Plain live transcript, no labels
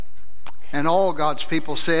And all God's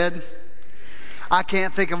people said, I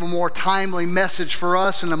can't think of a more timely message for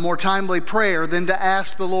us and a more timely prayer than to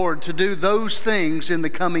ask the Lord to do those things in the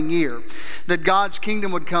coming year. That God's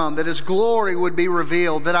kingdom would come, that His glory would be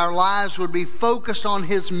revealed, that our lives would be focused on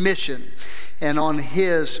His mission and on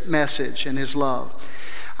His message and His love.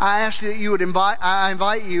 I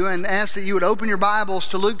invite you and ask that you would open your Bibles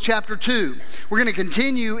to Luke chapter 2. We're going to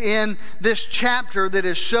continue in this chapter that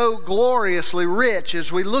is so gloriously rich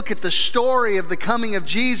as we look at the story of the coming of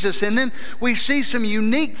Jesus. And then we see some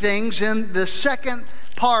unique things in the second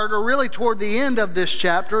part, or really toward the end of this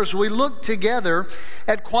chapter, as we look together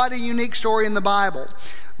at quite a unique story in the Bible.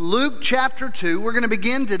 Luke chapter 2, we're going to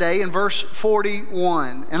begin today in verse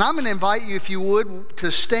 41. And I'm going to invite you, if you would,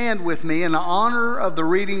 to stand with me in honor of the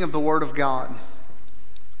reading of the Word of God.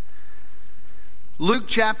 Luke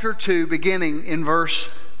chapter 2, beginning in verse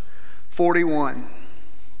 41.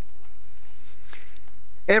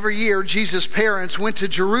 Every year, Jesus' parents went to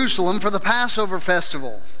Jerusalem for the Passover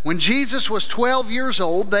festival. When Jesus was 12 years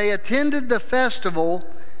old, they attended the festival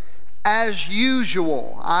as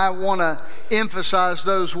usual. I want to emphasize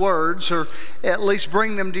those words, or at least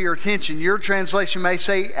bring them to your attention. Your translation may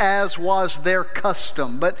say, as was their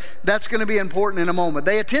custom, but that's going to be important in a moment.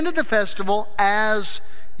 They attended the festival as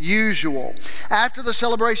usual. After the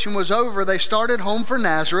celebration was over, they started home for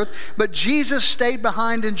Nazareth, but Jesus stayed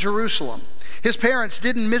behind in Jerusalem. His parents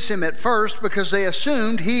didn't miss him at first because they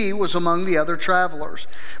assumed he was among the other travelers.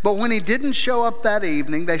 But when he didn't show up that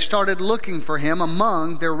evening, they started looking for him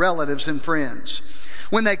among their relatives and friends.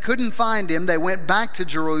 When they couldn't find him, they went back to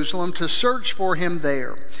Jerusalem to search for him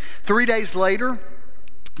there. 3 days later,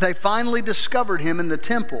 they finally discovered him in the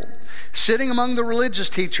temple, sitting among the religious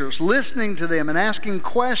teachers, listening to them and asking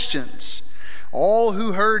questions. All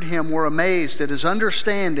who heard him were amazed at his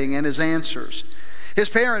understanding and his answers. His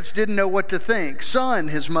parents didn't know what to think. Son,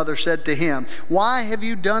 his mother said to him, why have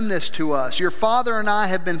you done this to us? Your father and I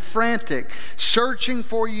have been frantic, searching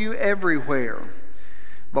for you everywhere.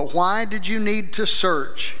 But why did you need to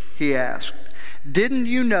search? He asked. Didn't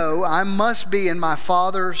you know I must be in my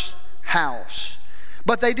father's house?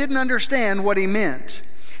 But they didn't understand what he meant.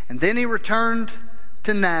 And then he returned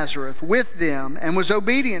to Nazareth with them and was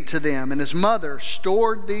obedient to them. And his mother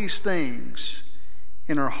stored these things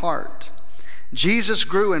in her heart. Jesus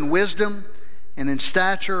grew in wisdom and in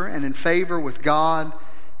stature and in favor with God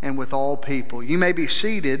and with all people. You may be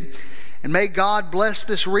seated, and may God bless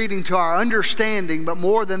this reading to our understanding, but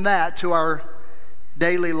more than that, to our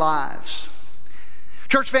daily lives.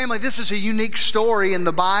 Church family, this is a unique story in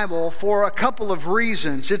the Bible for a couple of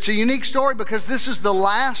reasons. It's a unique story because this is the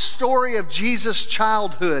last story of Jesus'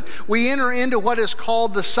 childhood. We enter into what is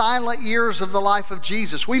called the silent years of the life of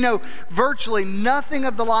Jesus. We know virtually nothing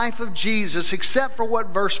of the life of Jesus except for what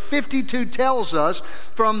verse 52 tells us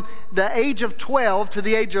from the age of 12 to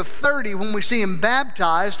the age of 30 when we see him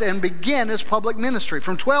baptized and begin his public ministry.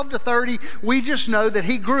 From 12 to 30, we just know that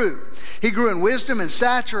he grew. He grew in wisdom and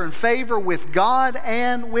stature and favor with God and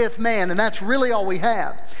with man, and that's really all we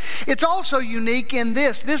have. It's also unique in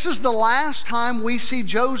this. This is the last time we see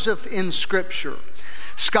Joseph in Scripture.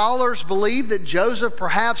 Scholars believe that Joseph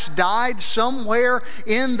perhaps died somewhere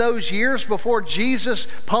in those years before Jesus'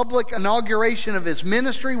 public inauguration of his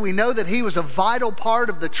ministry. We know that he was a vital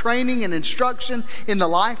part of the training and instruction in the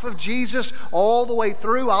life of Jesus all the way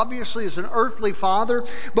through, obviously as an earthly father.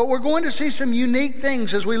 But we're going to see some unique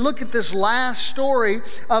things as we look at this last story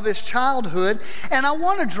of his childhood. And I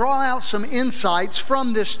want to draw out some insights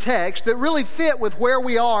from this text that really fit with where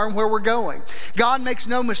we are and where we're going. God makes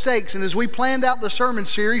no mistakes, and as we planned out the sermon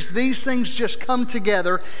series, these things just come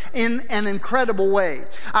together in an incredible way.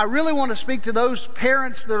 I really want to speak to those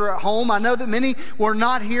parents that are at home. I know that many were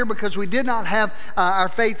not here because we did not have our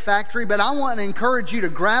Faith Factory, but I want to encourage you to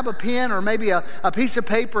grab a pen or maybe a piece of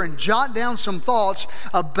paper and jot down some thoughts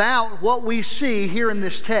about what we see here in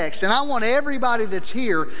this text. And I want everybody that's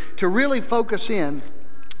here to really focus in,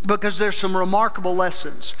 because there's some remarkable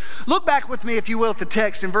lessons. Look back with me, if you will, at the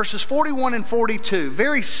text in verses 41 and 42.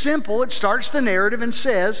 Very simple. It starts the narrative and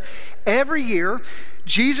says, every year,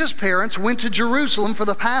 Jesus' parents went to Jerusalem for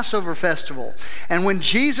the Passover festival. And when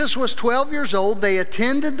Jesus was 12 years old, they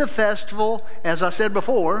attended the festival, as I said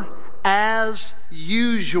before, as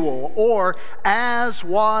usual, or as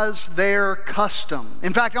was their custom.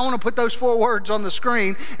 In fact, I want to put those 4 words on the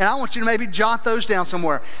screen, and I want you to maybe jot those down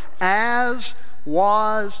somewhere. As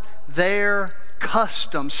was their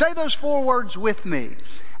custom. Say those 4 words with me.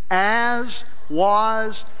 As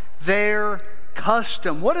was their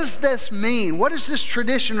custom. What does this mean? What is this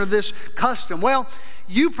tradition or this custom? Well,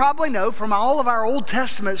 you probably know from all of our Old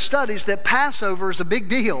Testament studies that Passover is a big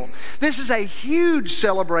deal. This is a huge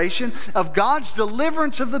celebration of God's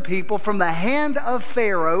deliverance of the people from the hand of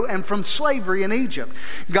Pharaoh and from slavery in Egypt.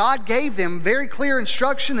 God gave them very clear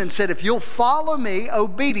instruction and said, if you'll follow me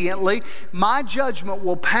obediently, my judgment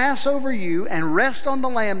will pass over you and rest on the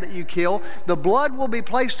lamb that you kill. The blood will be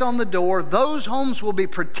placed on the door. Those homes will be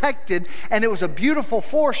protected. And it was a beautiful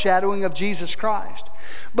foreshadowing of Jesus Christ.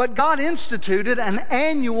 But God instituted an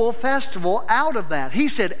annual festival out of that. He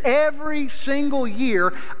said, every single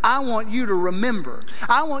year, I want you to remember.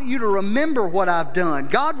 I want you to remember what I've done.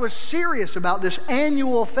 God was serious about this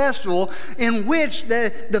annual festival in which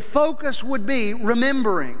the focus would be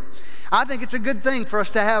remembering. I think it's a good thing for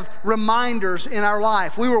us to have reminders in our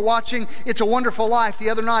life. We were watching It's a Wonderful Life the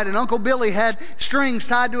other night, and Uncle Billy had strings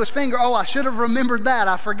tied to his finger. Oh, I should have remembered that.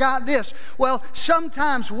 I forgot this. Well,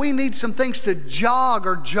 sometimes we need some things to jog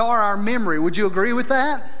or jar our memory. Would you agree with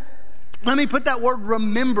that? Let me put that word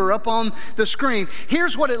remember up on the screen.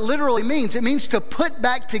 Here's what it literally means. It means to put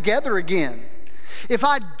back together again. If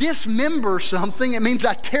I dismember something, it means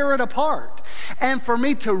I tear it apart. And for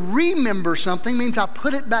me to remember something means I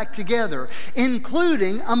put it back together,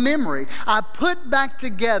 including a memory. I put back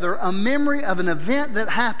together a memory of an event that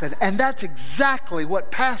happened. And that's exactly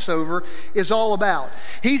what Passover is all about.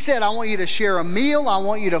 He said, I want you to share a meal. I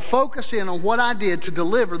want you to focus in on what I did to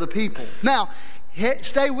deliver the people. Now,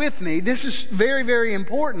 stay with me. This is very, very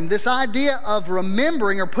important. This idea of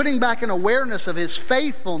remembering or putting back an awareness of His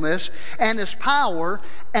faithfulness and His power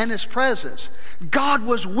and His presence. God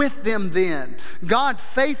was with them then. God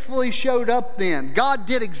faithfully showed up then. God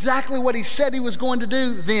did exactly what He said He was going to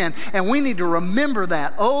do then. And we need to remember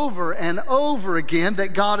that over and over again,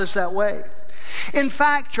 that God is that way. In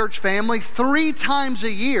fact, church family, 3 times a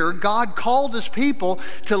year, God called His people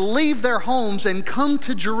to leave their homes and come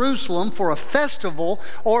to Jerusalem for a festival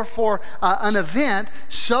or for an event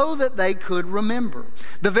so that they could remember.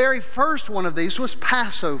 The very first one of these was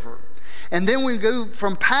Passover. And then we go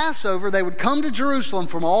from Passover, they would come to Jerusalem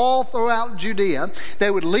from all throughout Judea. They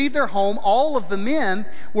would leave their home. All of the men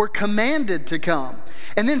were commanded to come.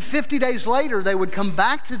 And then 50 days later, they would come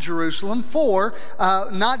back to Jerusalem for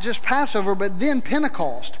not just Passover, but then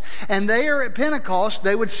Pentecost. And there at Pentecost,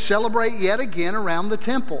 they would celebrate yet again around the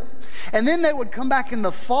temple. And then they would come back in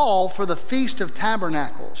the fall for the Feast of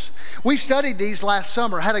Tabernacles. We studied these last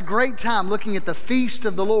summer, had a great time looking at the Feast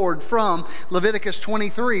of the Lord from Leviticus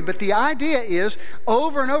 23. But the idea is,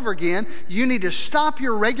 over and over again, you need to stop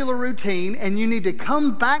your regular routine and you need to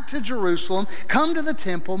come back to Jerusalem, come to the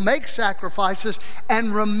temple, make sacrifices,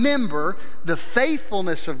 and remember the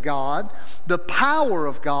faithfulness of God, the power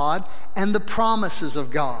of God, and the promises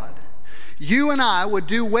of God. You and I would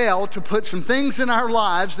do well to put some things in our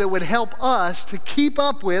lives that would help us to keep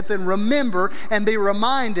up with and remember and be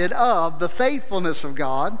reminded of the faithfulness of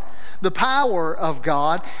God, the power of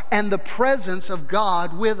God, and the presence of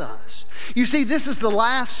God with us. You see, this is the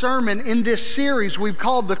last sermon in this series we've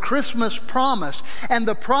called the Christmas Promise. And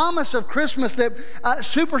the promise of Christmas that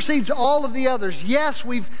supersedes all of the others. Yes,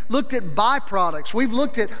 we've looked at byproducts. We've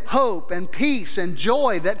looked at hope and peace and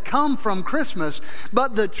joy that come from Christmas.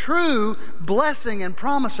 But the true blessing and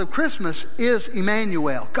promise of Christmas is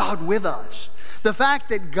Emmanuel, God with us. The fact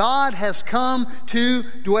that God has come to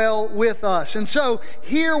dwell with us. And so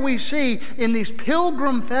here we see in these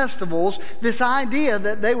pilgrim festivals this idea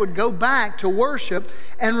that they would go back to worship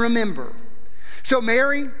and remember. So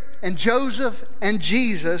Mary and Joseph and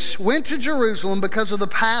Jesus went to Jerusalem because of the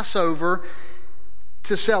Passover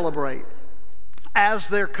to celebrate, as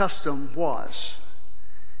their custom was.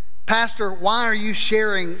 Pastor, why are you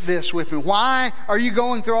sharing this with me? Why are you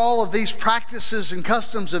going through all of these practices and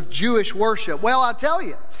customs of Jewish worship? Well, I'll tell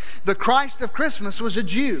you, the Christ of Christmas was a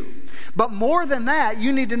Jew. But more than that,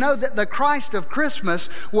 you need to know that the Christ of Christmas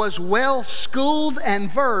was well schooled and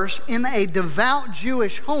versed in a devout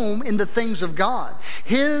Jewish home in the things of God.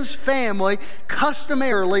 His family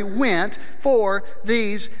customarily went for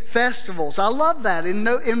these festivals. I love that.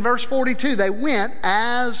 In verse 42, they went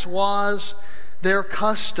as was their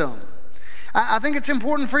custom. I think it's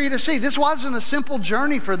important for you to see this wasn't a simple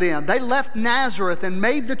journey for them. They left Nazareth and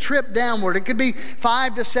made the trip downward. It could be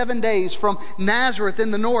 5 to 7 days from Nazareth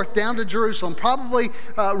in the north down to Jerusalem, probably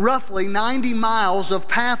roughly 90 miles of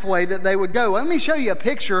pathway that they would go. Let me show you a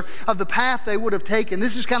picture of the path they would have taken.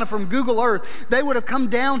 This is kind of from Google Earth. They would have come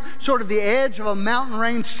down sort of the edge of a mountain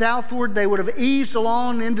range southward. They would have eased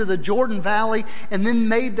along into the Jordan Valley and then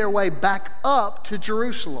made their way back up to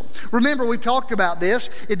Jerusalem. Remember, we've talked about this.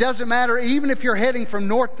 It doesn't matter even even if you're heading from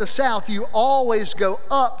north to south, you always go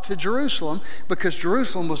up to Jerusalem because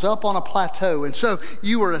Jerusalem was up on a plateau. And so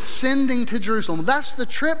you were ascending to Jerusalem. That's the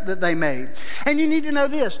trip that they made. And you need to know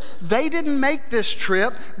this. They didn't make this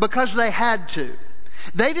trip because they had to.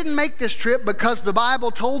 They didn't make this trip because the Bible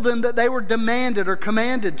told them that they were demanded or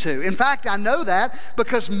commanded to. In fact, I know that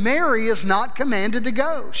because Mary is not commanded to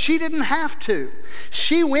go. She didn't have to.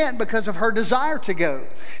 She went because of her desire to go.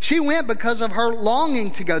 She went because of her longing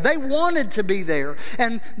to go. They wanted to be there,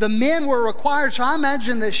 and the men were required. So I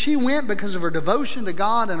imagine that she went because of her devotion to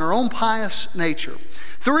God and her own pious nature.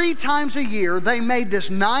 3 times a year, they made this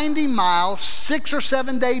 90-mile, 6 or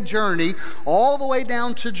 7 day journey all the way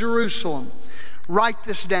down to Jerusalem. Write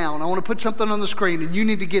this down. I want to put something on the screen, and you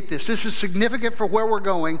need to get this. This is significant for where we're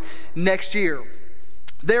going next year.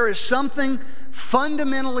 There is something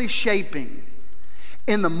fundamentally shaping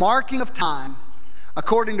in the marking of time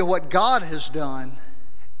according to what God has done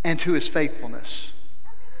and to His faithfulness.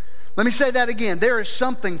 Let me say that again. There is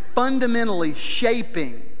something fundamentally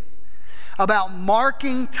shaping about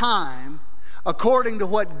marking time according to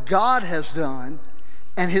what God has done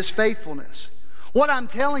and His faithfulness. What I'm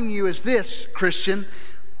telling you is this, Christian: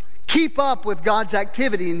 keep up with God's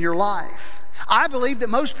activity in your life. I believe that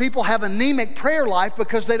most people have anemic prayer life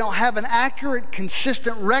because they don't have an accurate,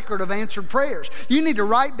 consistent record of answered prayers. You need to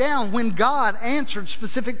write down when God answered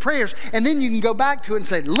specific prayers, and then you can go back to it and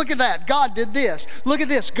say, look at that, God did this. Look at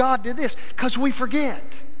this, God did this. Because we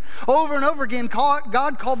forget. Over and over again,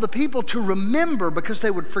 God called the people to remember because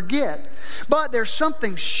they would forget. But there's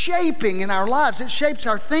something shaping in our lives. It shapes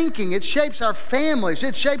our thinking. It shapes our families.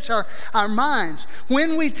 It shapes our minds.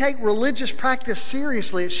 When we take religious practice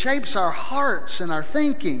seriously, it shapes our hearts and our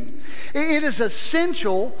thinking. It is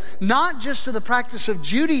essential not just to the practice of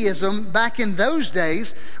Judaism back in those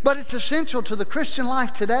days, but it's essential to the Christian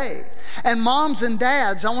life today. And moms and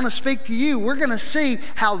dads, I want to speak to you. We're going to see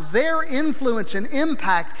how their influence and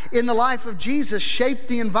impact in the life of Jesus shaped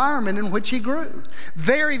the environment in which He grew.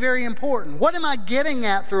 Very, very important. What am I getting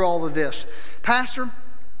at through all of this? Pastor,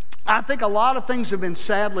 I think a lot of things have been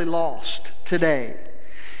sadly lost today.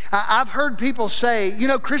 I've heard people say,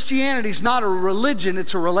 Christianity's not a religion,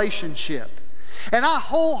 it's a relationship. And I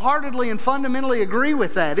wholeheartedly and fundamentally agree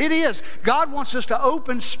with that. It is. God wants us to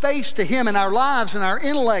open space to Him in our lives and our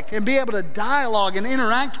intellect and be able to dialogue and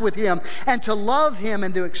interact with Him and to love Him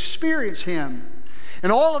and to experience Him.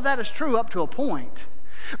 And all of that is true up to a point.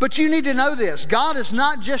 But you need to know this. God is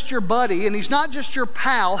not just your buddy, and He's not just your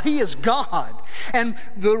pal. He is God. And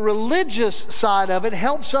the religious side of it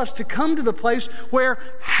helps us to come to the place where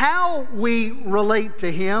how we relate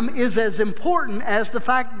to Him is as important as the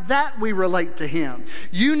fact that we relate to Him.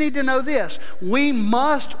 You need to know this. We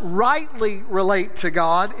must rightly relate to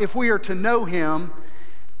God if we are to know Him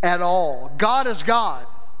at all. God is God,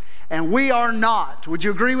 and we are not. Would you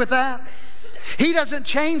agree with that? He doesn't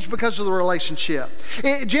change because of the relationship.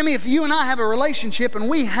 Jimmy, if you and I have a relationship and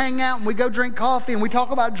we hang out and we go drink coffee and we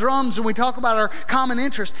talk about drums and we talk about our common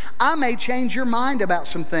interests, I may change your mind about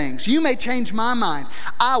some things. You may change my mind.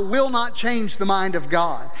 I will not change the mind of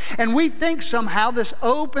God. And we think somehow this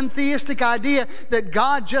open theistic idea that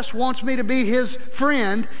God just wants me to be His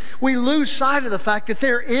friend, we lose sight of the fact that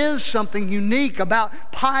there is something unique about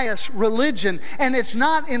pious religion. And it's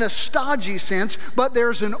not in a stodgy sense, but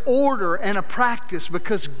there's an order and a practice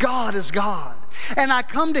because God is God. And I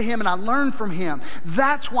come to Him and I learn from Him.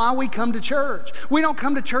 That's why we come to church. We don't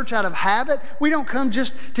come to church out of habit. We don't come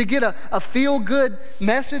just to get a feel-good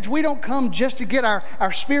message. We don't come just to get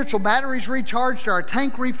our spiritual batteries recharged or our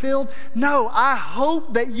tank refilled. No, I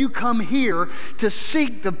hope that you come here to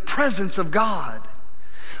seek the presence of God.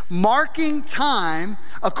 Marking time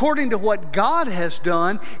according to what God has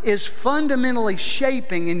done is fundamentally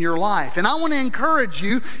shaping in your life. And I want to encourage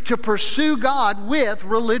you to pursue God with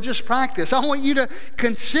religious practice. I want you to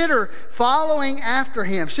consider following after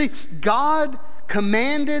Him. See, God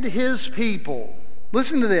commanded His people,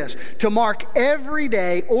 listen to this, to mark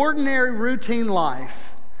everyday, ordinary, routine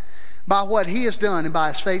life by what He has done and by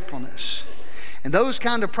His faithfulness. And those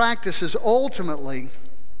kind of practices ultimately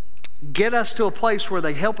get us to a place where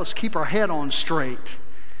they help us keep our head on straight.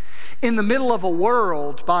 In the middle of a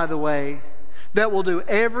world, by the way, that will do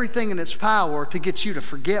everything in its power to get you to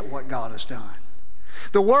forget what God has done.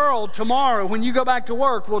 The world tomorrow, when you go back to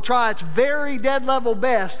work, will try its very dead level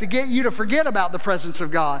best to get you to forget about the presence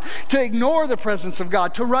of God, to ignore the presence of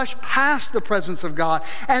God, to rush past the presence of God.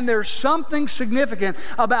 And there's something significant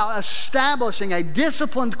about establishing a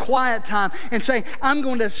disciplined quiet time and saying, I'm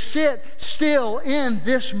going to sit still in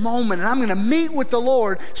this moment and I'm going to meet with the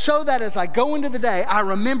Lord so that as I go into the day, I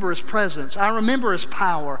remember His presence, I remember His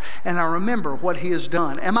power, and I remember what He has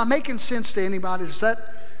done. Am I making sense to anybody? Is that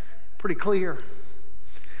pretty clear?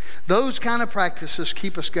 Those kind of practices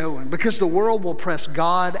keep us going because the world will press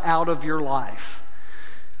God out of your life.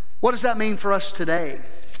 What does that mean for us today?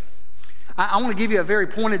 I want to give you a very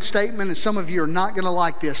pointed statement, and some of you are not going to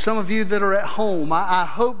like this. Some of you that are at home, I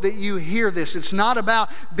hope that you hear this. It's not about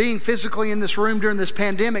being physically in this room during this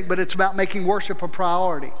pandemic, but it's about making worship a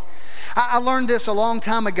priority. I learned this a long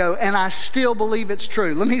time ago, and I still believe it's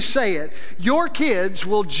true. Let me say it. Your kids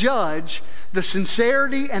will judge the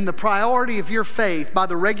sincerity and the priority of your faith by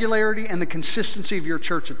the regularity and the consistency of your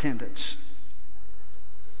church attendance.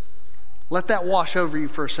 Let that wash over you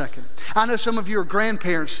for a second. I know some of you are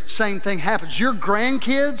grandparents, same thing happens. Your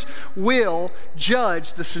grandkids will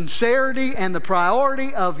judge the sincerity and the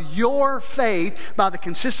priority of your faith by the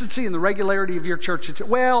consistency and the regularity of your church.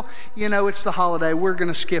 Well, you know, it's the holiday. We're going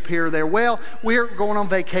to skip here or there. Well, we're going on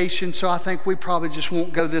vacation, so I think we probably just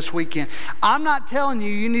won't go this weekend. I'm not telling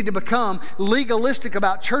you need to become legalistic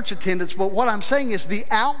about church attendance, but what I'm saying is the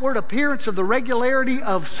outward appearance of the regularity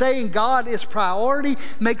of saying God is priority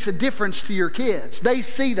makes a difference to your kids. They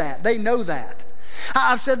see that. They know that.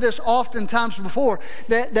 I've said this oftentimes before,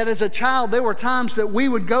 that as a child, there were times that we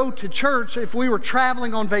would go to church if we were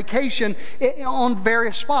traveling on vacation on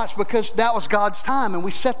various spots because that was God's time and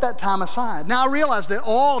we set that time aside. Now I realize that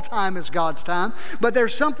all time is God's time, but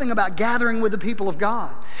there's something about gathering with the people of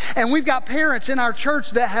God. And we've got parents in our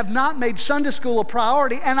church that have not made Sunday school a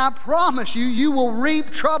priority, and I promise you, you will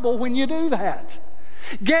reap trouble when you do that.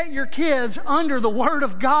 Get your kids under the Word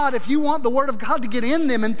of God if you want the Word of God to get in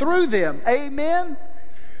them and through them. Amen?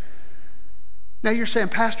 Now you're saying,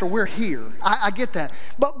 Pastor, we're here. I get that.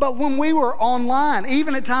 But when we were online,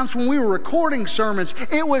 even at times when we were recording sermons,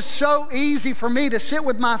 it was so easy for me to sit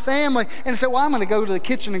with my family and say, well, I'm going to go to the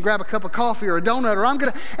kitchen and grab a cup of coffee or a donut, or I'm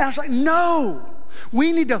going to... And I was like, no.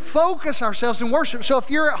 We need to focus ourselves in worship. So if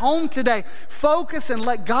you're at home today, focus and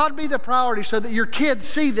let God be the priority so that your kids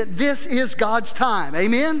see that this is God's time.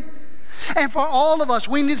 Amen? And for all of us,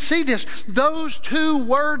 we need to see this. Those two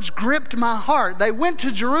words gripped my heart. They went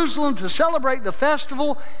to Jerusalem to celebrate the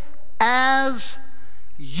festival as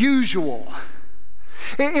usual.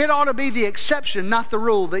 It ought to be the exception, not the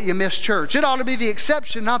rule, that you miss church. It ought to be the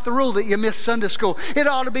exception, not the rule, that you miss Sunday school. It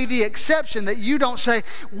ought to be the exception that you don't say,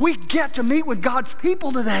 we get to meet with God's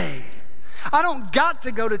people today. I don't got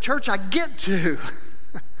to go to church, I get to.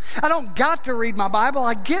 I don't got to read my Bible,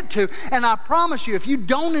 I get to. And I promise you, if you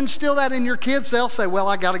don't instill that in your kids, they'll say, well,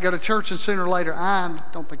 I got to go to church, and sooner or later, I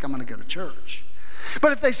don't think I'm going to go to church.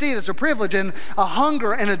 But if they see it as a privilege and a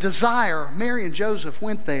hunger and a desire, Mary and Joseph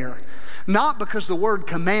went there. Not because the Word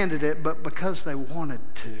commanded it, but because they wanted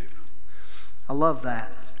to. I love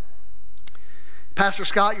that. Pastor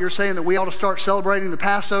Scott, you're saying that we ought to start celebrating the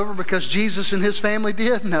Passover because Jesus and His family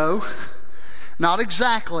did? No, not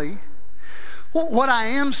exactly. Well, what I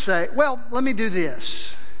am saying, well, let me do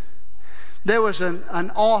this. There was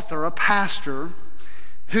an author, a pastor,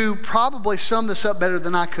 who probably summed this up better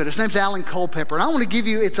than I could. His name's Alan Culpepper. And I want to give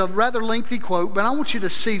you, it's a rather lengthy quote, but I want you to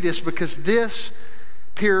see this because this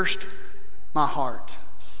pierced my heart.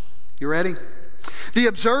 You ready? The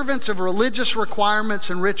observance of religious requirements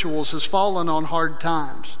and rituals has fallen on hard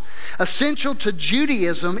times. Essential to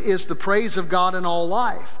Judaism is the praise of God in all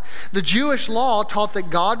life. The Jewish law taught that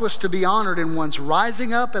God was to be honored in one's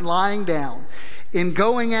rising up and lying down, in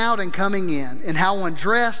going out and coming in how one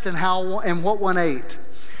dressed and what one ate.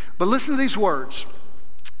 But listen to these words.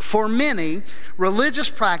 For many, religious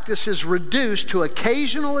practice is reduced to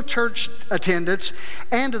occasional church attendance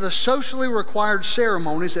and to the socially required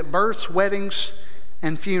ceremonies at births, weddings,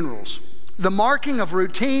 and funerals. The marking of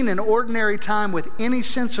routine and ordinary time with any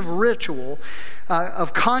sense of ritual,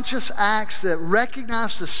 of conscious acts that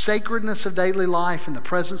recognize the sacredness of daily life and the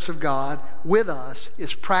presence of God with us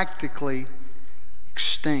is practically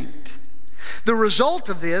extinct. The result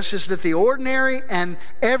of this is that the ordinary and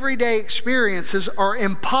everyday experiences are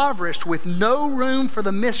impoverished with no room for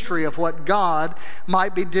the mystery of what God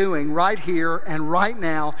might be doing right here and right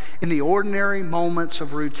now in the ordinary moments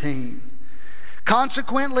of routine.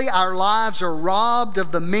 Consequently, our lives are robbed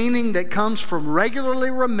of the meaning that comes from regularly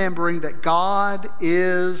remembering that God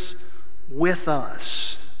is with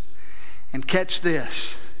us. And catch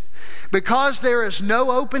this. Because there is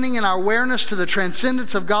no opening in our awareness to the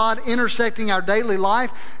transcendence of God intersecting our daily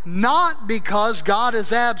life, not because God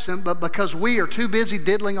is absent, but because we are too busy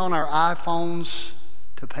diddling on our iPhones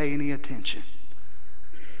to pay any attention.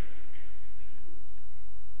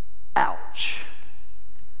 Ouch.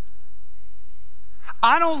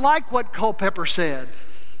 I don't like what Culpepper said,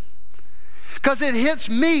 because it hits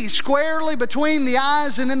me squarely between the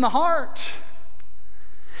eyes and in the heart.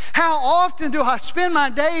 How often do I spend my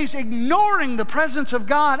days ignoring the presence of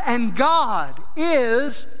God, and God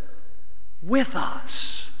is with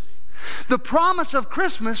us? The promise of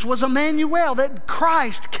Christmas was Emmanuel, that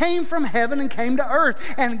Christ came from heaven and came to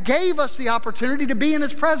earth and gave us the opportunity to be in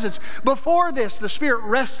His presence. Before this, the Spirit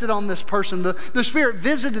rested on this person. The Spirit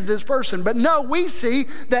visited this person. But no, we see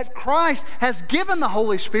that Christ has given the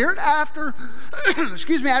Holy Spirit after,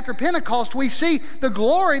 after Pentecost. We see the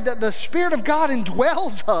glory that the Spirit of God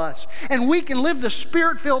indwells us. And we can live the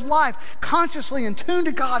Spirit-filled life consciously in tune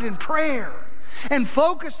to God in prayer and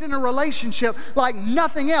focused in a relationship like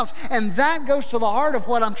nothing else. And that goes to the heart of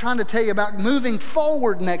what I'm trying to tell you about moving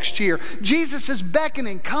forward next year. Jesus is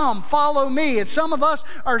beckoning, come, follow me. And some of us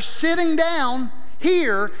are sitting down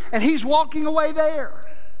here and He's walking away there.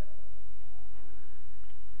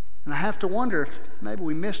 And I have to wonder if maybe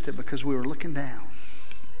we missed it because we were looking down.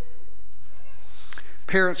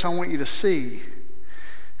 Parents, I want you to see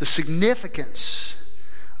the significance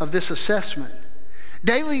of this assessment.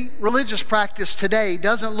 Daily religious practice today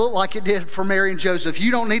doesn't look like it did for Mary and Joseph. You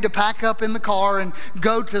don't need to pack up in the car and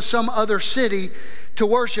go to some other city to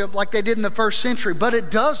worship like they did in the first century. But it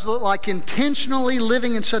does look like intentionally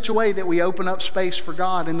living in such a way that we open up space for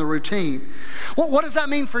God in the routine. Well, what does that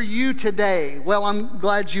mean for you today? Well, I'm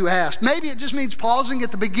glad you asked. Maybe it just means pausing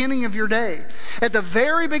at the beginning of your day, at the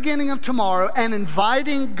very beginning of tomorrow, and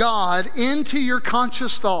inviting God into your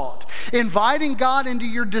conscious thought, inviting God into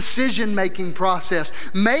your decision-making process,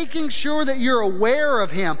 making sure that you're aware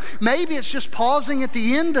of Him. Maybe it's just pausing at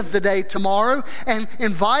the end of the day tomorrow and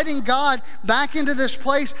inviting God back into this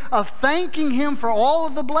place of thanking Him for all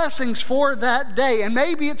of the blessings for that day. And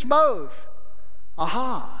maybe it's both.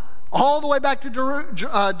 All the way back to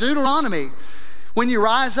Deuteronomy. When you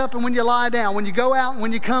rise up and when you lie down, when you go out and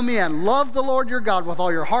when you come in, love the Lord your God with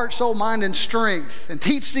all your heart, soul, mind, and strength. And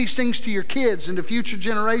teach these things to your kids and to future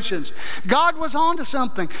generations. God was on to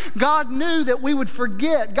something. God knew that we would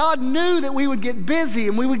forget. God knew that we would get busy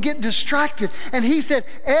and we would get distracted. And He said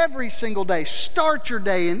every single day, start your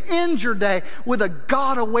day and end your day with a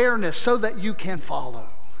God awareness so that you can follow.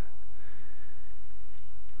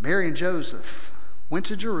 Mary and Joseph went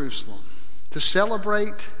to Jerusalem to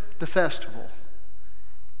celebrate the festival,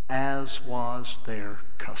 as was their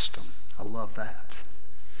custom. I love that.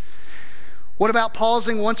 What about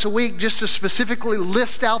pausing once a week just to specifically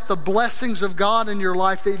list out the blessings of God in your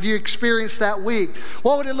life that you experienced that week?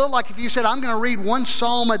 What would it look like if you said, I'm going to read one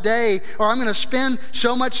psalm a day, or I'm going to spend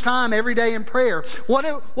so much time every day in prayer? What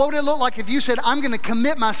would it look like if you said, I'm going to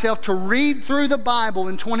commit myself to read through the Bible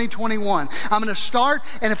in 2021? I'm going to start,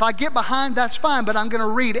 and if I get behind, that's fine, but I'm going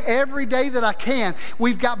to read every day that I can.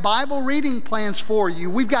 We've got Bible reading plans for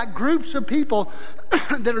you. We've got groups of people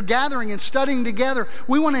that are gathering and studying together.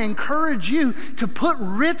 We want to encourage you to put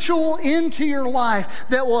ritual into your life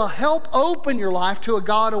that will help open your life to a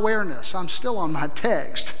God awareness. I'm still on my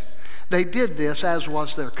text. They did this as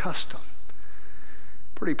was their custom.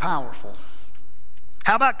 Pretty powerful.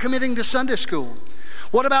 How about committing to Sunday school?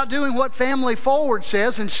 What about doing what Family Forward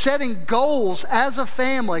says and setting goals as a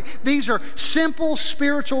family? These are simple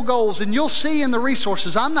spiritual goals, and you'll see in the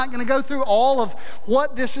resources. I'm not going to go through all of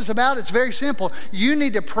what this is about. It's very simple. You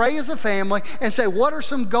need to pray as a family and say, what are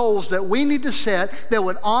some goals that we need to set that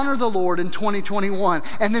would honor the Lord in 2021?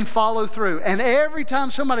 And then follow through. And every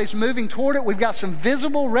time somebody's moving toward it, we've got some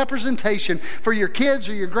visible representation for your kids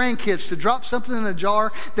or your grandkids to drop something in a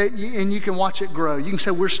jar and you can watch it grow. You can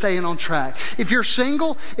say, we're staying on track. If you're single,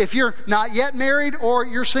 if you're not yet married, or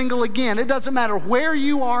you're single again, it doesn't matter where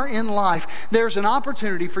you are in life, there's an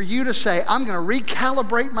opportunity for you to say, I'm going to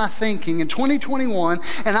recalibrate my thinking in 2021,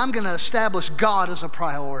 and I'm going to establish God as a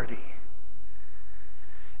priority.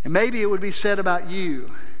 And maybe it would be said about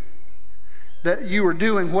you that you were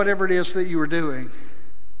doing whatever it is that you were doing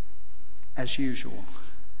as usual,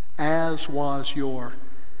 as was your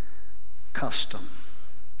custom.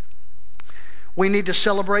 We need to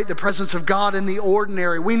celebrate the presence of God in the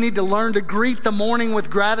ordinary. We need to learn to greet the morning with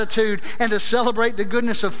gratitude and to celebrate the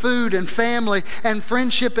goodness of food and family and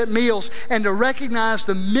friendship at meals and to recognize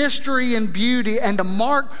the mystery and beauty and to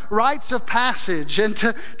mark rites of passage and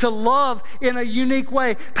to love in a unique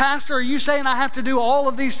way. Pastor, are you saying I have to do all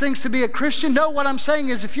of these things to be a Christian? No, what I'm saying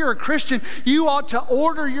is if you're a Christian, you ought to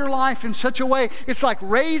order your life in such a way. It's like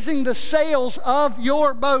raising the sails of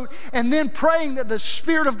your boat and then praying that the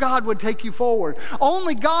Spirit of God would take you forward.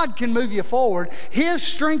 Only God can move you forward. His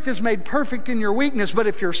strength is made perfect in your weakness. But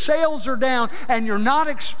if your sails are down and you're not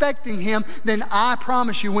expecting Him, then I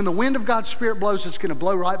promise you, when the wind of God's Spirit blows, it's going to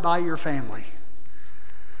blow right by your family.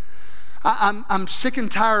 I'm sick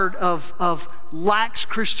and tired of lax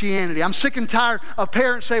Christianity. I'm sick and tired of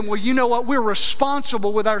parents saying, well, you know what? We're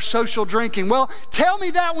responsible with our social drinking. Well, tell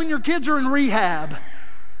me that when your kids are in rehab.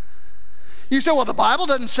 You say, well, the Bible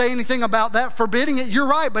doesn't say anything about that, forbidding it. You're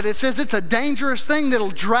right, but it says it's a dangerous thing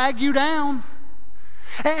that'll drag you down.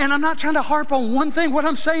 And I'm not trying to harp on one thing. What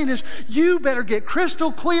I'm saying is you better get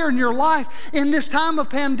crystal clear in your life in this time of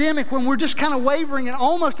pandemic when we're just kind of wavering and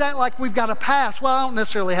almost act like we've got a pass. Well, I don't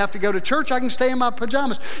necessarily have to go to church. I can stay in my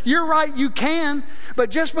pajamas. You're right, you can. But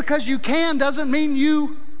just because you can doesn't mean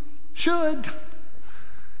you should.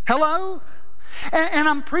 Hello? And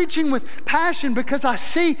I'm preaching with passion because I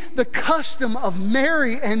see the custom of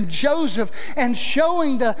Mary and Joseph and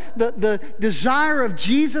showing the desire of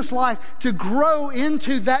Jesus' life to grow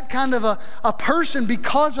into that kind of a person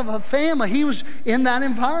because of a family. He was in that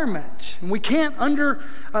environment. And we can't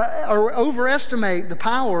or overestimate the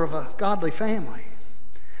power of a godly family.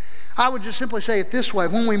 I would just simply say it this way.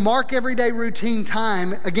 When we mark everyday routine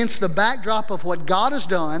time against the backdrop of what God has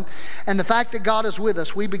done and the fact that God is with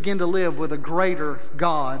us, we begin to live with a greater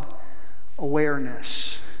God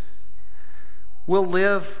awareness. We'll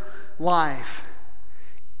live life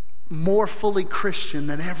more fully Christian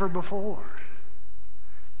than ever before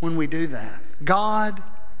when we do that. God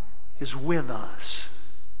is with us.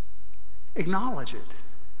 Acknowledge it.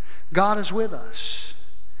 God is with us.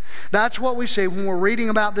 That's what we see when we're reading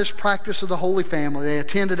about this practice of the Holy Family. They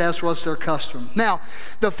attended as was their custom. Now,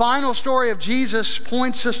 the final story of Jesus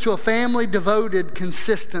points us to a family devoted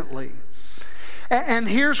consistently. And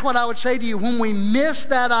here's what I would say to you. When we miss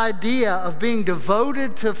that idea of being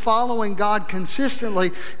devoted to following God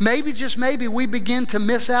consistently, maybe, just maybe, we begin to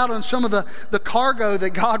miss out on some of the cargo that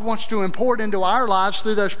God wants to import into our lives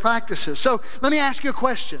through those practices. So let me ask you a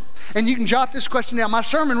question. And you can jot this question down. My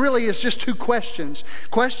sermon really is just 2 questions.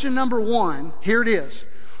 Question number 1, here it is.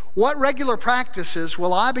 What regular practices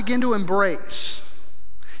will I begin to embrace?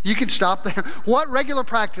 You can stop there. What regular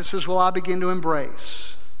practices will I begin to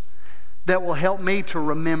embrace that will help me to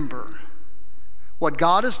remember what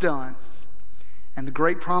God has done and the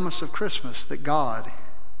great promise of Christmas that God,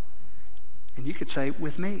 and you could say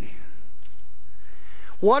with me.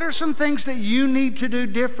 What are some things that you need to do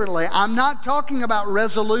differently? I'm not talking about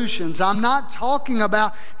resolutions. I'm not talking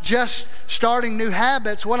about just starting new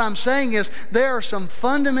habits. What I'm saying is there are some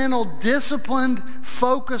fundamental, disciplined,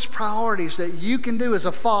 focused priorities that you can do as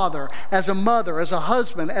a father, as a mother, as a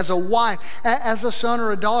husband, as a wife, as a son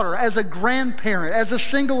or a daughter, as a grandparent, as a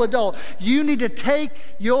single adult. You need to take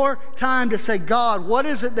your time to say, God, what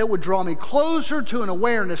is it that would draw me closer to an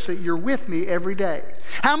awareness that you're with me every day?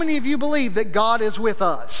 How many of you believe that God is with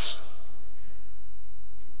us?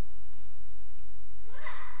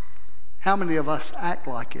 How many of us act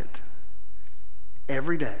like it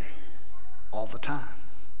every day, all the time?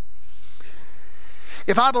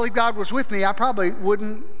 If I believe God was with me, I probably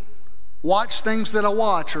wouldn't watch things that I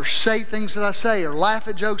watch, or say things that I say, or laugh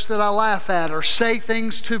at jokes that I laugh at, or say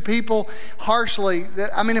things to people harshly.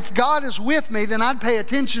 If God is with me, then I'd pay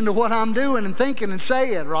attention to what I'm doing and thinking and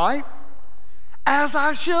saying, right? As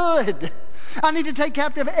I should. I need to take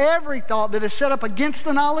captive every thought that is set up against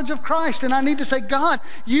the knowledge of Christ. And I need to say, God,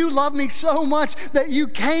 you love me so much that you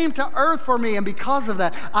came to earth for me. And because of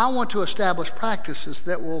that, I want to establish practices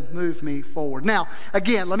that will move me forward. Now,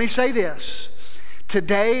 again, let me say this.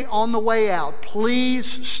 Today on the way out,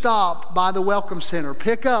 please stop by the Welcome Center.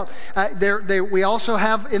 Pick up. We also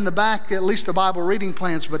have in the back at least the Bible reading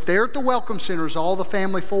plans, but there at the Welcome Center is all the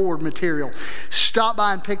Family Forward material. Stop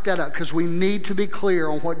by and pick that up because we need to be clear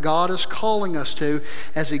on what God is calling us to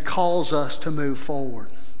as He calls us to move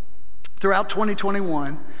forward. Throughout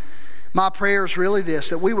 2021, my prayer is really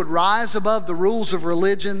this, that we would rise above the rules of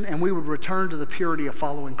religion and we would return to the purity of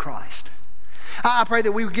following Christ. I pray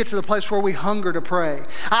that we would get to the place where we hunger to pray.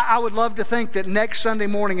 I would love to think that next Sunday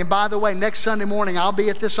morning, and by the way, next Sunday morning, I'll be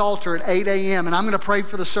at this altar at 8 a.m. and I'm going to pray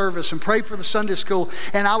for the service and pray for the Sunday school,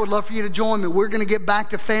 and I would love for you to join me. We're going to get back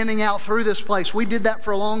to fanning out through this place. We did that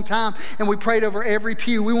for a long time, and we prayed over every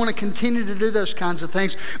pew. We want to continue to do those kinds of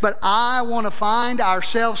things, but I want to find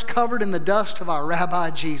ourselves covered in the dust of our Rabbi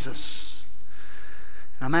Jesus.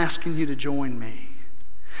 And I'm asking you to join me.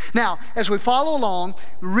 Now, as we follow along,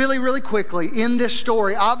 really, really quickly, in this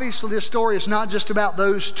story, obviously this story is not just about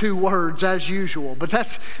those two words, as usual, but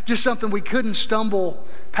that's just something we couldn't stumble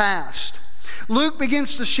past. Luke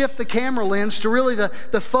begins to shift the camera lens to really the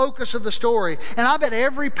focus of the story. And I bet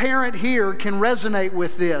every parent here can resonate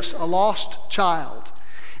with this, a lost child.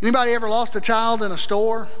 Anybody ever lost a child in a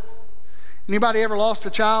store? Anybody ever lost a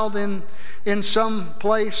child in some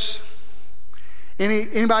place?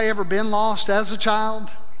 Anybody ever been lost as a child?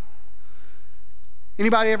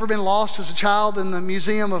 Anybody ever been lost as a child in the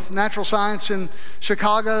Museum of Natural Science in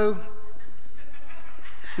Chicago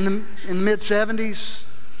in the mid-70s?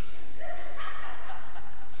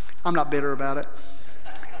 I'm not bitter about it.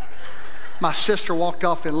 My sister walked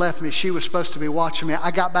off and left me. She was supposed to be watching me. I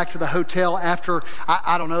got back to the hotel after,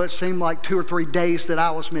 I don't know, it seemed like 2 or 3 days that I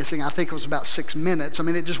was missing. I think it was about 6 minutes. I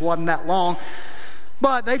mean, it just wasn't that long.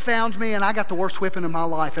 But they found me, and I got the worst whipping of my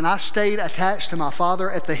life. And I stayed attached to my father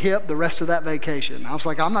at the hip the rest of that vacation. I was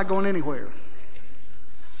like, I'm not going anywhere.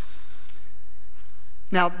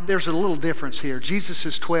 Now, there's a little difference here. Jesus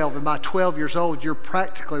is 12, and by 12 years old, you're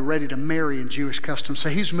practically ready to marry in Jewish customs. So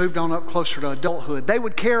he's moved on up closer to adulthood. They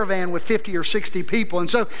would caravan with 50 or 60 people, and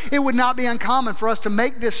so it would not be uncommon for us to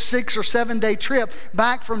make this 6 or 7 day trip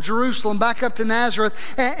back from Jerusalem, back up to Nazareth,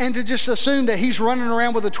 and to just assume that he's running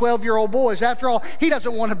around with the 12-year-old boys. After all, he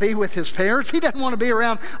doesn't want to be with his parents. He doesn't want to be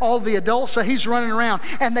around all the adults, so he's running around.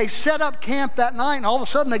 And they set up camp that night, and all of a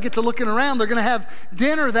sudden they get to looking around. They're going to have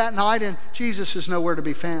dinner that night, and Jesus is nowhere to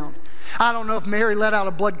be found. I don't know if Mary let out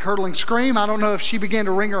a blood-curdling scream. I don't know if she began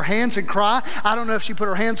to wring her hands and cry. I don't know if she put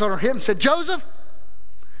her hands on her hip and said, Joseph?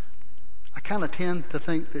 I kind of tend to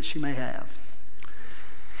think that she may have.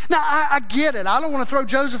 Now, I get it. I don't want to throw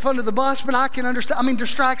Joseph under the bus, but I can understand. I mean,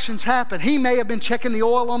 distractions happen. He may have been checking the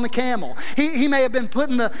oil on the camel. He may have been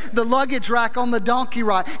putting the luggage rack on the donkey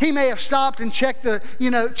right. He may have stopped and checked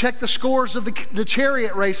the scores of the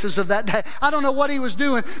chariot races of that day. I don't know what he was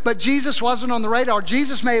doing, but Jesus wasn't on the radar.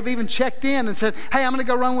 Jesus may have even checked in and said, hey, I'm going to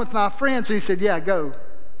go run with my friends. And he said, yeah, go.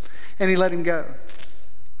 And he let him go.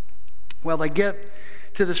 Well, they get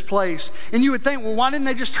to this place. And you would think, well, why didn't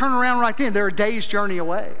they just turn around right then? They're a day's journey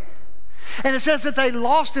away. And it says that they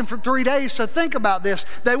lost him for 3 days. So think about this.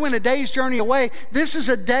 They went a day's journey away. This is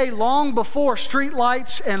a day long before street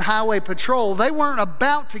lights and highway patrol. They weren't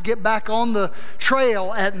about to get back on the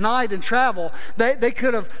trail at night and travel. They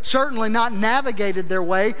could have certainly not navigated their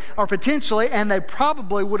way, or potentially, and they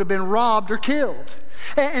probably would have been robbed or killed.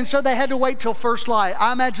 And so they had to wait till first light.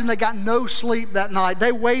 I imagine they got no sleep that night.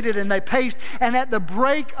 They waited and they paced. And at the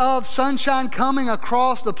break of sunshine coming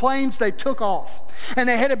across the plains, they took off. And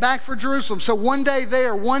they headed back for Jerusalem. So 1 day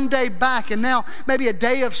there, 1 day back, and now maybe a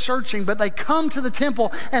day of searching. But they come to the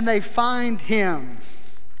temple and they find him.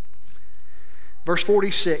 Verse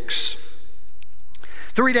 46.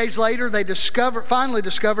 3 days later, they finally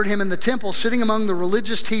discovered him in the temple, sitting among the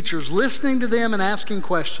religious teachers, listening to them and asking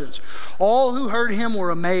questions. All who heard him were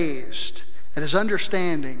amazed at his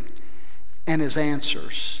understanding and his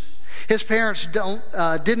answers. His parents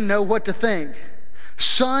didn't know what to think.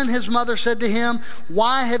 Son, his mother said to him,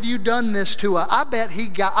 why have you done this to us?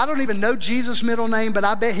 I don't even know Jesus' middle name, but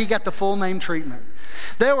I bet he got the full name treatment.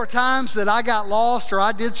 There were times that I got lost or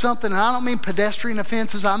I did something, and I don't mean pedestrian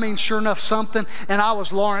offenses, I mean sure enough something, and I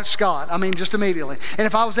was Lawrence Scott. I mean just immediately. And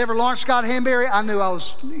if I was ever Lawrence Scott Hanberry, I knew I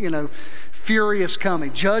was, furious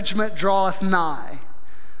coming. Judgment draweth nigh.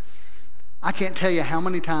 I can't tell you how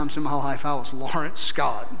many times in my life I was Lawrence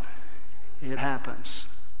Scott. It happens.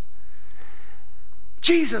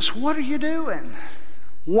 Jesus, what are you doing?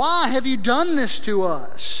 Why have you done this to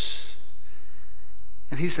us?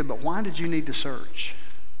 And he said, but why did you need to search?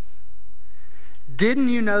 Didn't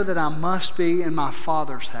you know that I must be in my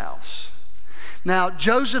Father's house? Now,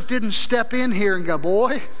 Joseph didn't step in here and go,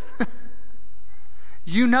 boy,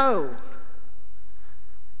 you know.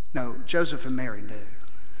 No, Joseph and Mary knew.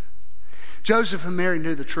 Joseph and Mary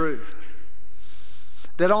knew the truth.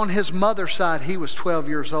 That on his mother's side, he was 12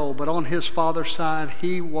 years old, but on his father's side,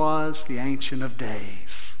 he was the Ancient of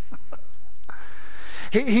Days.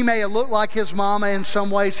 He may have looked like his mama in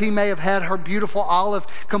some ways. He may have had her beautiful olive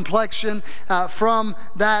complexion from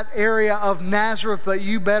that area of Nazareth, but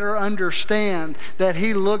you better understand that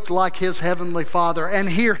he looked like his heavenly Father. And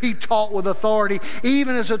here he taught with authority,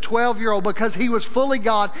 even as a 12-year-old, because he was fully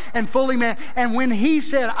God and fully man. And when he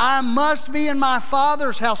said, I must be in my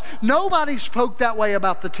Father's house, nobody spoke that way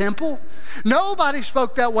about the temple. Nobody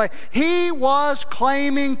spoke that way. He was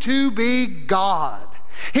claiming to be God.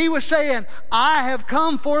 He was saying, I have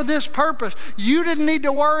come for this purpose. You didn't need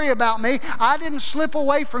to worry about me. I didn't slip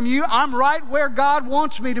away from you. I'm right where God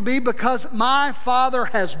wants me to be because my Father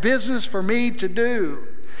has business for me to do.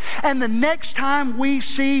 And the next time we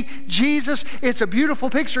see Jesus, it's a beautiful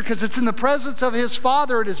picture because it's in the presence of his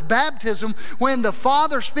Father at his baptism when the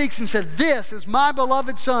Father speaks and said, this is my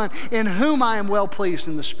beloved Son in whom I am well pleased,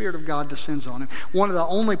 and the Spirit of God descends on him. One of the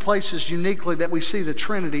only places uniquely that we see the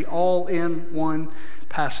Trinity all in one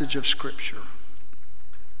passage of Scripture.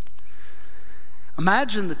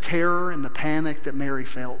 Imagine the terror and the panic that Mary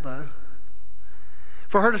felt, though.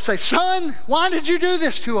 For her to say, Son, why did you do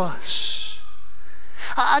this to us?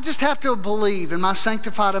 I just have to believe in my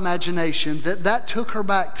sanctified imagination that that took her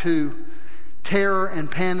back to terror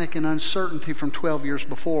and panic and uncertainty from 12 years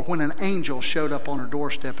before when an angel showed up on her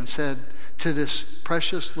doorstep and said to this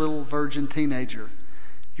precious little virgin teenager,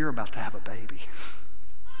 you're about to have a baby.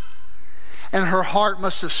 And her heart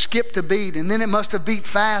must have skipped a beat, and then it must have beat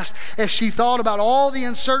fast as she thought about all the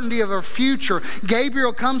uncertainty of her future.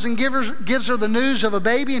 Gabriel comes and gives her the news of a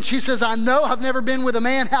baby, and she says, I know I've never been with a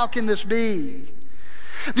man. How can this be?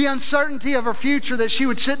 The uncertainty of her future, that she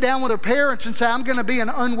would sit down with her parents and say, I'm going to be an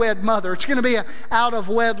unwed mother. It's going to be an out of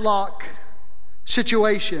wedlock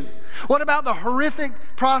situation. What about the horrific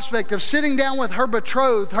prospect of sitting down with her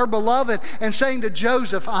betrothed, her beloved, and saying to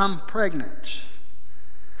Joseph, I'm pregnant?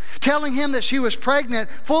 Telling him that she was pregnant,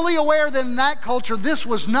 fully aware that in that culture this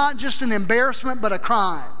was not just an embarrassment but a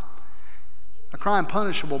crime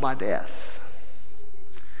punishable by death.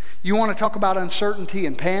 You want to talk about uncertainty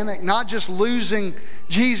and panic, not just losing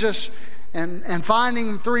Jesus and finding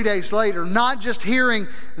him 3 days later, not just hearing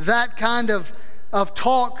that kind of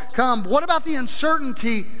talk come. What about the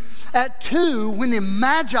uncertainty at 2 when the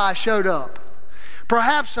Magi showed up?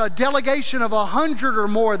 Perhaps a delegation of 100 or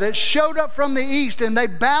more that showed up from the east, and they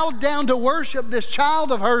bowed down to worship this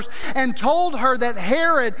child of hers and told her that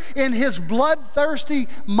Herod, in his bloodthirsty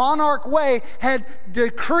monarch way, had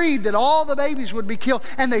decreed that all the babies would be killed.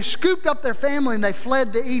 And they scooped up their family and they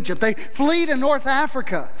fled to Egypt. They fled to North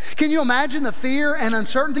Africa. Can you imagine the fear and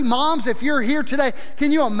uncertainty? Moms, if you're here today,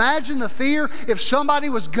 can you imagine the fear if somebody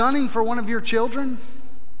was gunning for one of your children?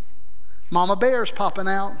 Mama Bear's popping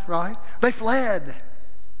out, right? They fled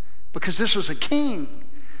because this was a king.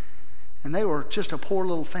 And they were just a poor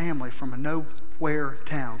little family from a nowhere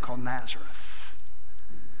town called Nazareth.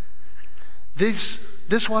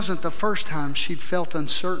 This wasn't the first time she'd felt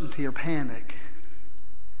uncertainty or panic.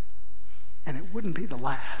 And it wouldn't be the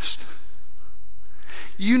last.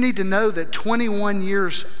 You need to know that 21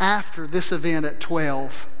 years after this event at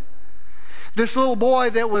 12, this little boy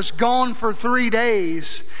that was gone for 3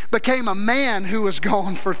 days became a man who was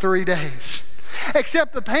gone for 3 days.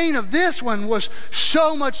 Except the pain of this one was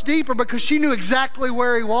so much deeper because she knew exactly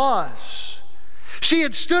where he was. She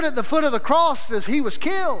had stood at the foot of the cross as he was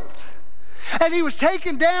killed. And he was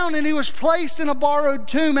taken down and he was placed in a borrowed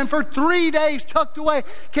tomb and for 3 days tucked away.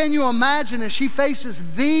 Can you imagine as she faces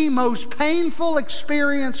the most painful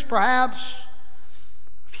experience perhaps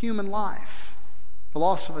of human life, the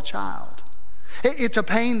loss of a child? It's a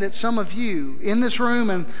pain that some of you in this room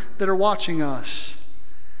and that are watching us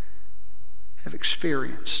have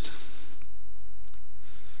experienced.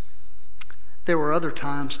 There were other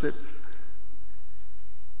times that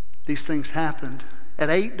these things happened. At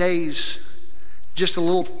 8 days, just a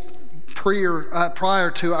little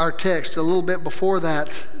prior to our text, a little bit before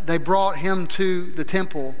that, they brought him to the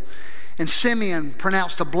temple. And Simeon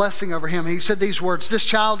pronounced a blessing over him. He said these words, "This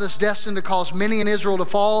child is destined to cause many in Israel to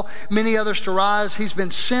fall, many others to rise. He's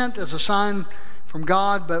been sent as a sign from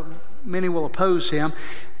God, but many will oppose him.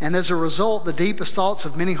 And as a result, the deepest thoughts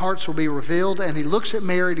of many hearts will be revealed." And he looks at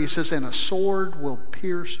Mary and he says, "And a sword will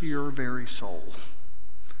pierce your very soul."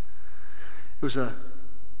 It was a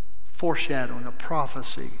foreshadowing, a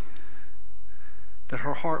prophecy that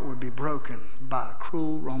her heart would be broken by a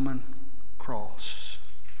cruel Roman cross.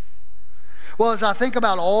 Well, as I think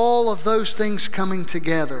about all of those things coming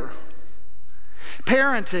together,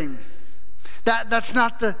 parenting, that's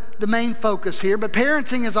not the main focus here, but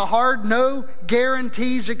parenting is a hard, no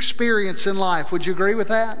guarantees experience in life. Would you agree with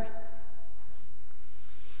that?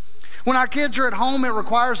 When our kids are at home, it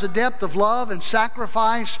requires a depth of love and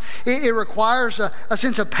sacrifice. It requires a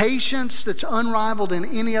sense of patience that's unrivaled in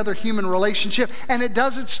any other human relationship. And it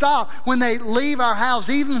doesn't stop when they leave our house.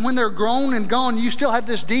 Even when they're grown and gone, you still have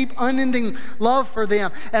this deep, unending love for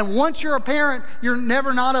them. And once you're a parent, you're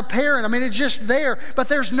never not a parent. I mean, it's just there. But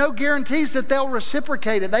there's no guarantees that they'll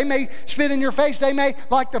reciprocate it. They may spit in your face. They may,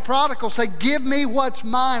 like the prodigal, say, "Give me what's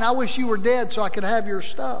mine. I wish you were dead so I could have your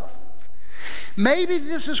stuff." Maybe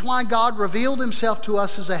this is why God revealed himself to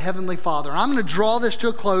us as a heavenly Father. I'm going to draw this to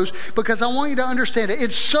a close because I want you to understand it.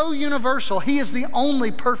 It's so universal. He is the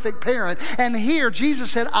only perfect parent. And here Jesus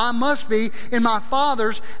said, "I must be in my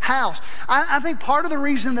Father's house." I think part of the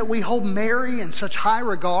reason that we hold Mary in such high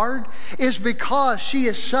regard is because she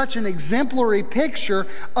is such an exemplary picture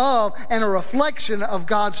of and a reflection of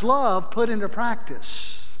God's love put into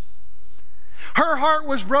practice. Her heart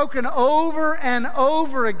was broken over and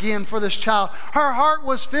over again for this child. Her heart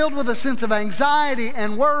was filled with a sense of anxiety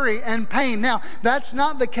and worry and pain. Now, that's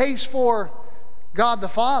not the case for God the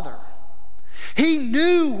Father. He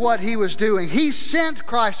knew what he was doing. He sent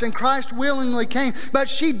Christ, and Christ willingly came. But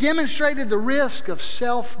she demonstrated the risk of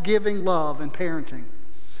self-giving love and parenting.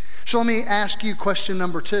 So let me ask you question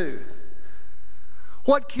number 2.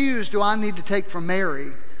 What cues do I need to take from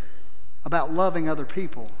Mary about loving other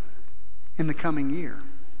people in the coming year?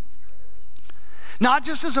 Not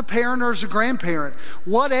just as a parent or as a grandparent,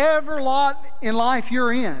 whatever lot in life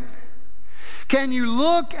you're in, can you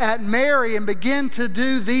look at Mary and begin to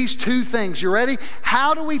do these 2 things? You ready?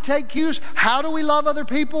 How do we take cues? How do we love other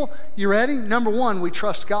people? You ready? Number 1, we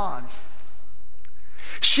trust God.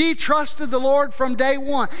 She trusted the Lord from day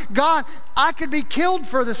one. God, I could be killed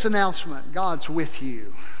for this announcement. God's with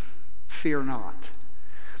you. Fear not.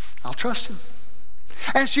 I'll trust him.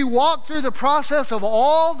 And she walked through the process of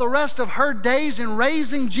all the rest of her days in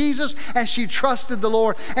raising Jesus, and she trusted the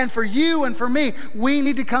Lord. And for you and for me, we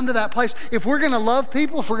need to come to that place. If we're going to love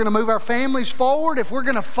people, if we're going to move our families forward, if we're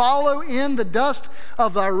going to follow in the dust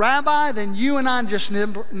of our rabbi, then you and I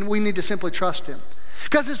we need to simply trust him.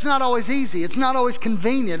 Because it's not always easy. It's not always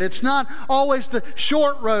convenient. It's not always the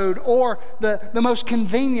short road or the most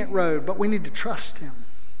convenient road, but we need to trust him.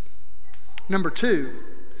 Number 2,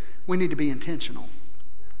 we need to be intentional.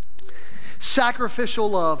 Sacrificial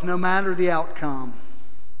love, no matter the outcome.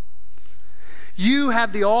 You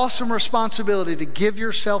have the awesome responsibility to give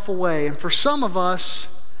yourself away. And for some of us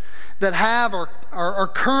that have or are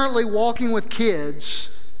currently walking with kids,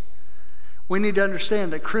 we need to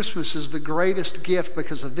understand that Christmas is the greatest gift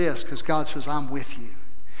because of this, because God says, "I'm with you."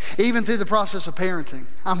 Even through the process of parenting,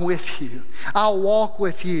 I'm with you. I'll walk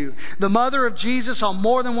with you. The mother of Jesus on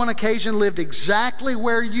more than one occasion lived exactly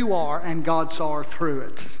where you are, and God saw her through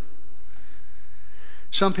it.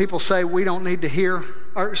 Some people say we don't need to hear,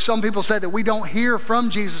 or some people say that we don't hear from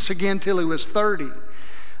Jesus again till he was 30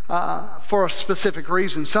 for a specific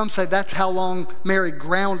reason. Some say that's how long Mary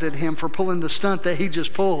grounded him for pulling the stunt that he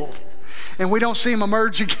just pulled. And we don't see him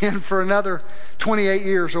emerge again for another 28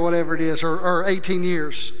 years or whatever it is, or 18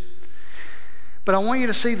 years. But I want you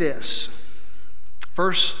to see this.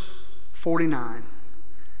 Verse 49.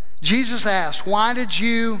 Jesus asked, "Why did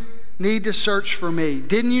you need to search for me?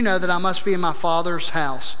 Didn't you know that I must be in my Father's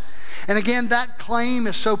house?" And again, that claim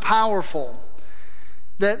is so powerful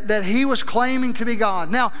that he was claiming to be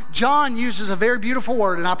God. Now, John uses a very beautiful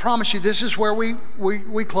word, and I promise you this is where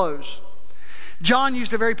we close. John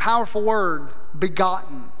used a very powerful word,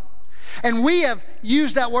 begotten. And we have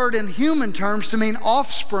used that word in human terms to mean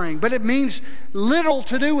offspring, but it means little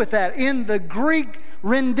to do with that. In the Greek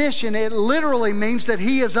rendition, it literally means that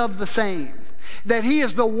he is of the same. That he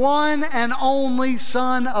is the one and only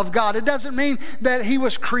Son of God. It doesn't mean that he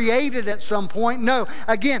was created at some point. No,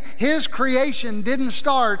 again, his creation didn't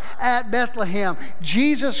start at Bethlehem.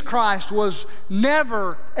 Jesus Christ was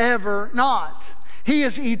never, ever not. He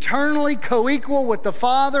is eternally co-equal with the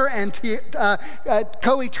Father and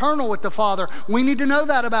co-eternal with the Father. We need to know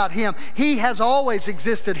that about him. He has always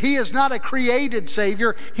existed. He is not a created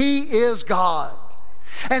Savior. He is God.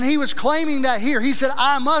 And he was claiming that here. He said,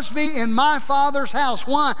 "I must be in my Father's house."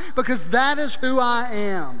 Why? Because that is who I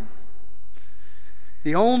am.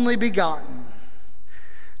 The only begotten.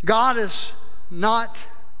 God is not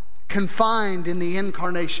confined in the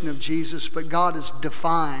incarnation of Jesus, but God is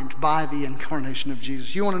defined by the incarnation of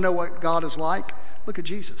Jesus. You want to know what God is like? Look at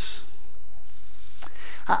Jesus.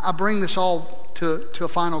 I bring this all to a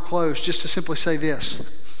final close just to simply say this.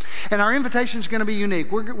 And our invitation is going to be unique.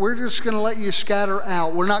 We're just going to let you scatter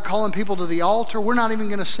out. We're not calling people to the altar. We're not even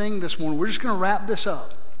going to sing this morning. We're just going to wrap this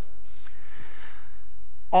up.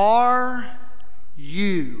 Are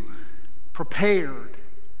you prepared,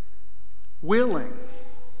 willing,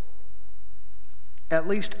 at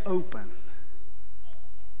least open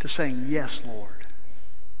to saying, yes, Lord,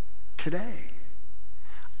 today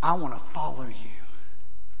I want to follow you.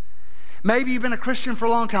 Maybe you've been a Christian for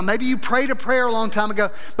a long time. Maybe you prayed a prayer a long time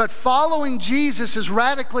ago. But following Jesus is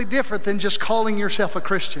radically different than just calling yourself a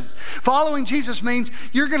Christian. Following Jesus means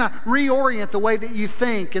you're going to reorient the way that you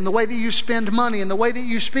think and the way that you spend money and the way that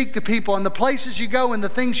you speak to people and the places you go and the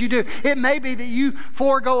things you do. It may be that you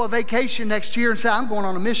forego a vacation next year and say, I'm going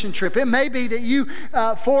on a mission trip. It may be that you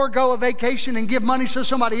forego a vacation and give money so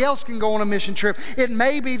somebody else can go on a mission trip. It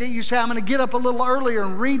may be that you say, I'm going to get up a little earlier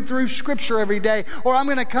and read through Scripture every day, or I'm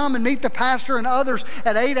going to come and meet the pastor and others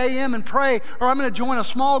at 8 a.m. and pray, or I'm going to join a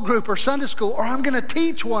small group or Sunday school, or I'm going to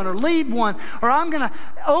teach one or lead one, or I'm going to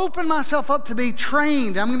open myself up to be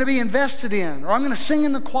trained, I'm going to be invested in, or I'm going to sing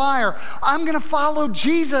in the choir. I'm going to follow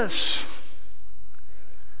Jesus.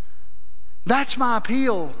 That's my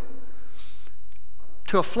appeal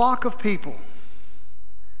to a flock of people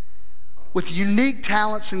with unique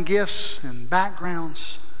talents and gifts and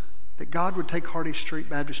backgrounds, that God would take Hardy Street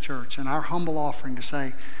Baptist Church and our humble offering to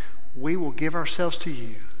say, we will give ourselves to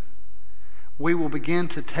you. We will begin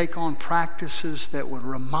to take on practices that would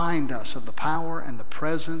remind us of the power and the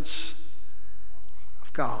presence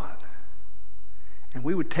of God. And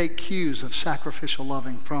we would take cues of sacrificial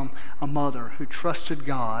loving from a mother who trusted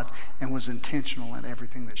God and was intentional in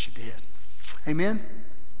everything that she did. Amen?